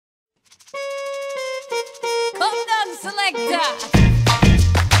selector.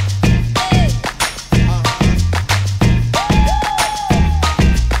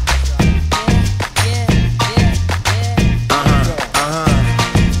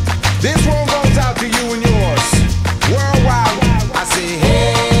 This one goes out to you and yours. Worldwide. I say,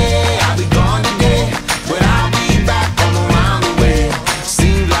 hey, I'll be gone today, but I'll be back from around the way.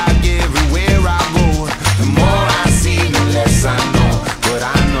 Seems like everywhere I go, the more I see, the less I know. But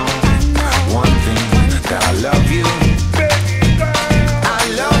I know one thing, that I love you. I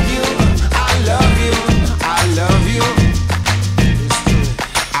love you, I love you, I love you.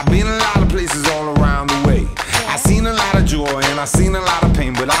 I've been a lot of places all around the way. I seen a lot of joy and I seen a lot of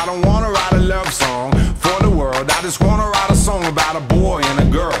pain, but I don't wanna write a love song for the world. I just wanna write a song about a boy and a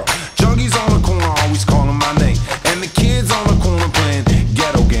girl. Junkies on the corner always calling my name, and the kids on the corner playing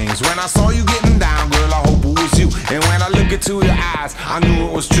ghetto games. When I saw you getting down, girl, I hope it was you. And when I look into your eyes, I knew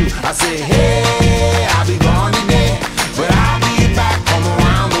it was true. I said, hey, I'll be gone today, but I'll be back from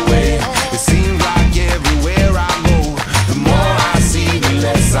around the way. It seems like everywhere I go, the more I see, the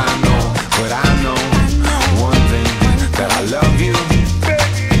less I know. But I know one thing, that I love you.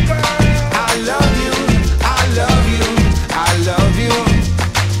 I love you, I love you, I love you.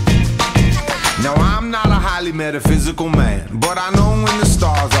 Now I'm not a highly metaphysical man, but I know when the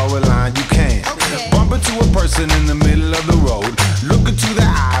stars are aligned, you can bump into a person in the middle of the road, look into their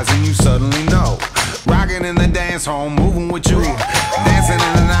eyes and you suddenly know. Rocking in the dance hall, moving with you, dancing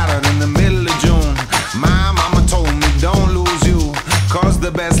in and out in the middle of June. My mama told me don't lose you, cause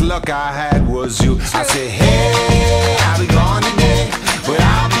the best luck I had was you. I said, hey, I'll be gone today, but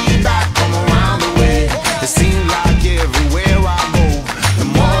I'll be back from around the way. It seems like everywhere I go, the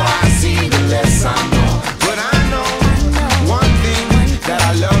more I see, the less I know. But I know one thing, that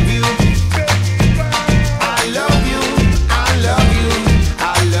I love you. I love you, I love you,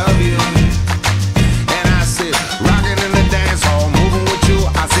 I love you. And I said, rocking in the dance hall, moving with you.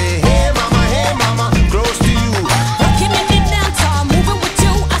 I said, hey mama, close to you. Rocking in the dance hall, moving with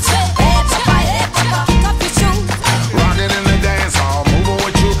you. I said, hey papa, kick off your shoes. Rocking in the dance hall, moving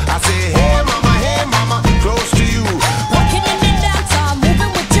with you. I said, hey mama, close to you. Rocking in the dance hall,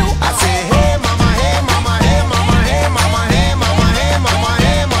 moving with you. I said, hey mama, hey mama, hey mama, hey mama, hey mama, hey mama,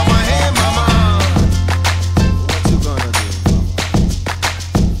 hey mama, hey mama. What you gonna do?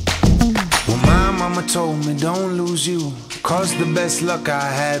 Well, my mama told me don't lose you, cause the best luck I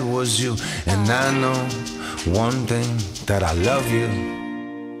had was you. And I know one thing, that I love you.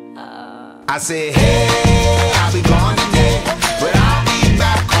 I said, hey, I'll be gone today,